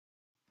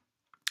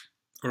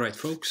Alright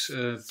folks,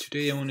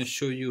 today I want to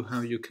show you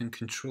how you can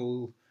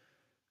control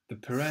the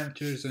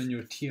parameters on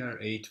your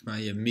TR8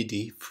 via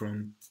MIDI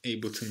from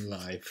Ableton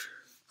Live.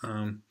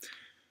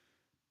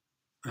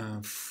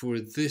 For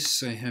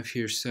this I have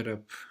here set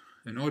up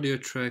an audio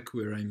track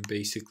where I'm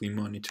basically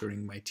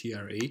monitoring my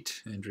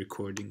TR8 and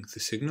recording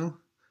the signal.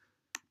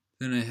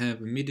 Then I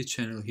have a MIDI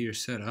channel here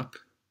set up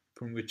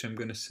from which I'm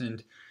going to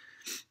send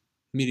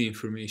MIDI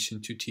information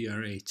to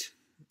TR8.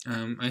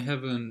 I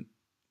have a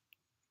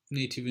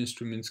Native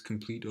Instruments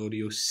Complete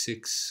Audio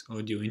 6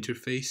 audio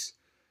interface,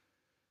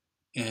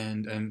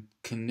 and I'm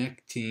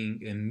connecting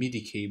a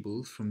MIDI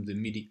cable from the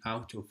MIDI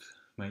out of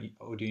my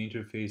audio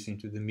interface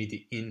into the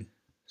MIDI in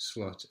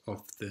slot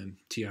of the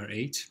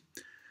TR8.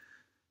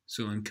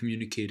 So I'm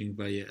communicating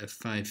via a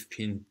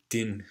 5-pin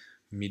DIN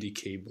MIDI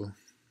cable,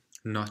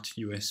 not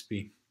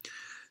USB.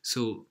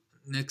 So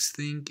next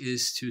thing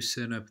is to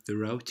set up the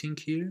routing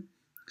here.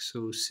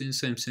 So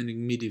since I'm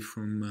sending MIDI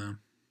from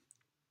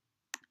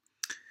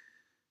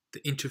the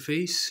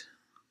interface,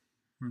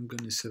 I'm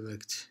going to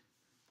select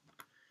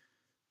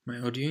my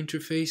audio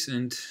interface,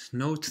 and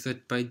note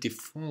that by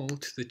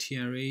default the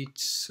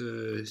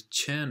TR8's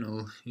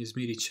channel is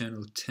MIDI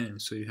channel 10,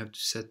 so you have to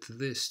set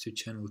this to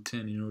channel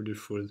 10 in order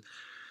for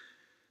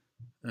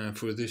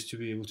this to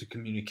be able to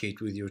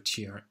communicate with your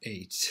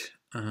TR8.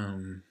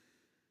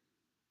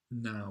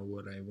 Now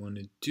what I want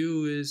to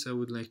do is I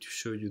would like to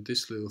show you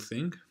this little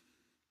thing.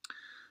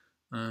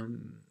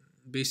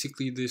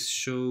 Basically this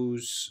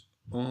shows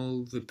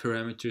all the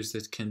parameters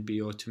that can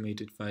be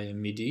automated via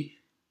MIDI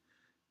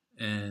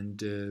and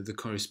the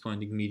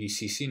corresponding MIDI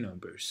CC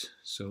numbers.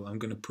 So I'm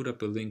going to put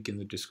up a link in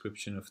the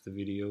description of the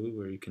video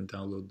where you can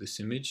download this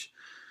image,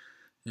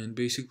 and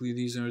basically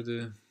these are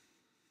the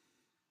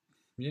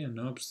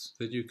knobs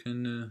that you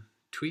can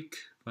tweak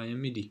via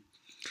MIDI.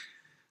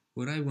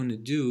 What I want to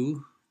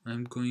do,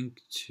 I'm going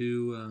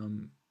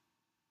to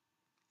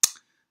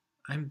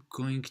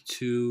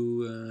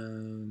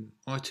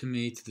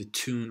automate the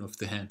tune of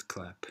the hand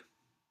clap.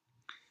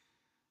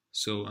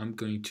 So I'm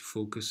going to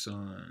focus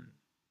on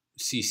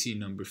CC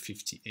number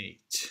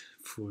 58.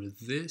 For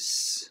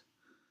this,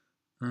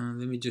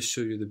 let me just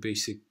show you the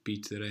basic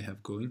beat that I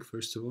have going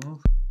first of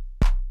all.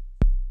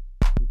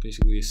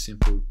 Basically a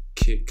simple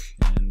kick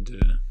and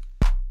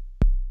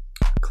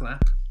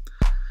clap.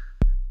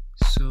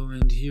 So,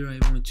 and here I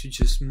want to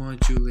just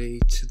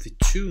modulate the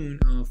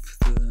tune of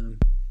the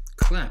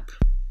clap.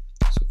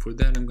 So for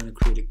that I'm going to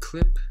create a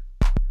clip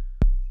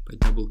by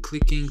double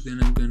clicking,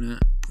 then I'm going to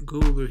go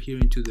over here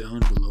into the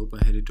envelope.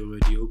 I had it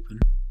already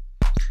open,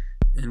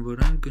 and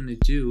what I'm going to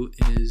do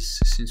is,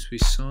 since we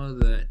saw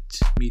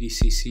that MIDI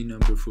CC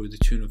number for the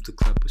tune of the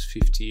clap was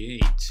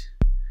 58,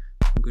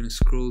 I'm going to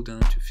scroll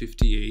down to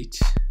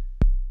 58,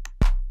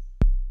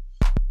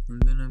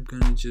 and then I'm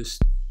going to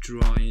just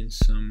draw in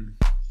some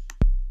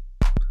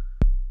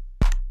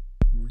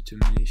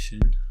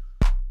automation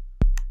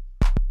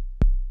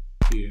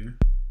here.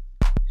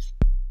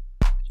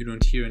 You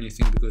don't hear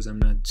anything because I'm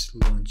not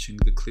launching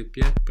the clip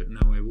yet, but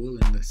now I will,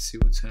 and let's see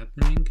what's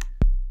happening.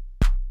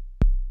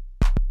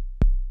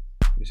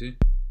 You see?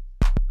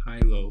 High,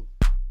 low.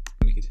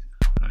 Make it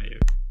higher.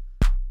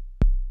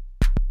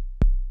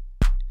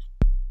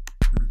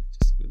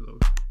 Just a bit lower.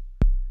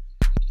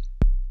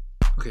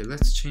 Okay,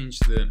 let's change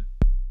the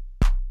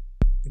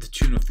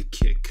tune of the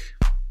kick.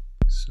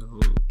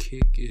 So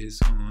kick is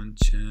on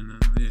channel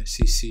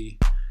CC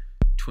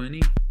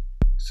 20.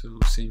 So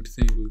same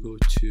thing, we go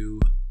to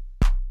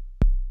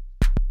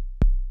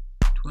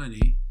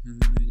 20,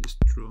 and then I just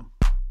draw.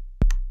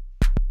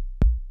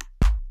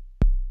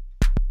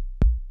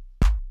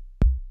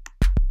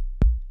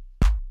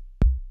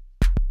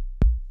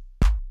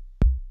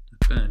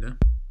 Not bad, huh?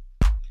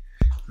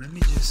 Let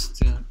me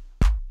just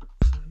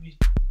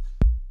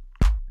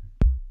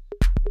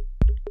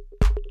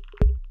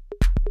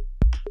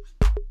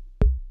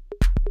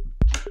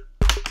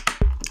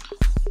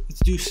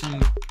let's do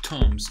some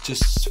toms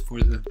just for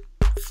the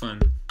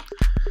fun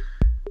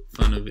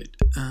of it.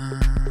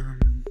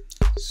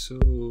 So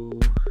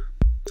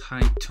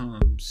high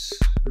toms.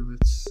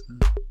 Let's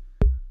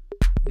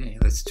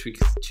tweak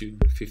the tune.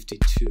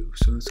 52.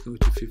 So let's go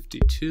to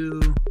 52,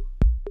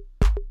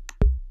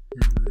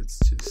 and let's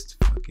just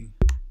fucking.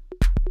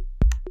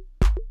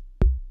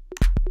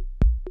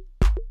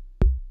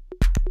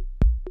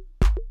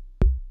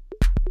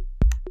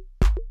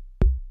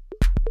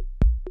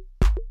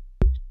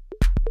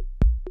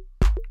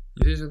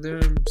 There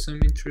are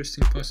some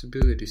interesting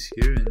possibilities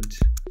here, and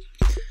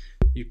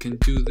you can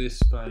do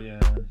this by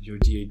your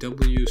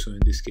DAW, so in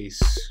this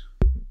case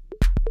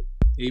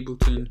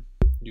Ableton.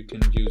 You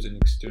can use an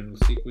external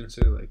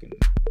sequencer like an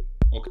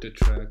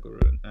octatrack or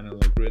an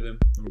analog rhythm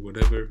or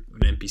whatever,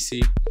 an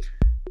MPC,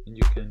 and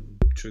you can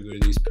trigger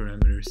these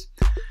parameters.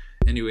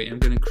 Anyway, I'm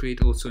going to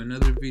create also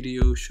another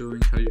video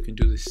showing how you can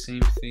do the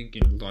same thing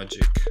in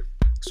Logic.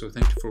 So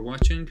thank you for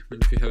watching,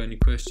 and if you have any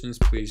questions,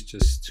 please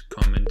just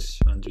comment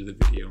under the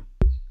video.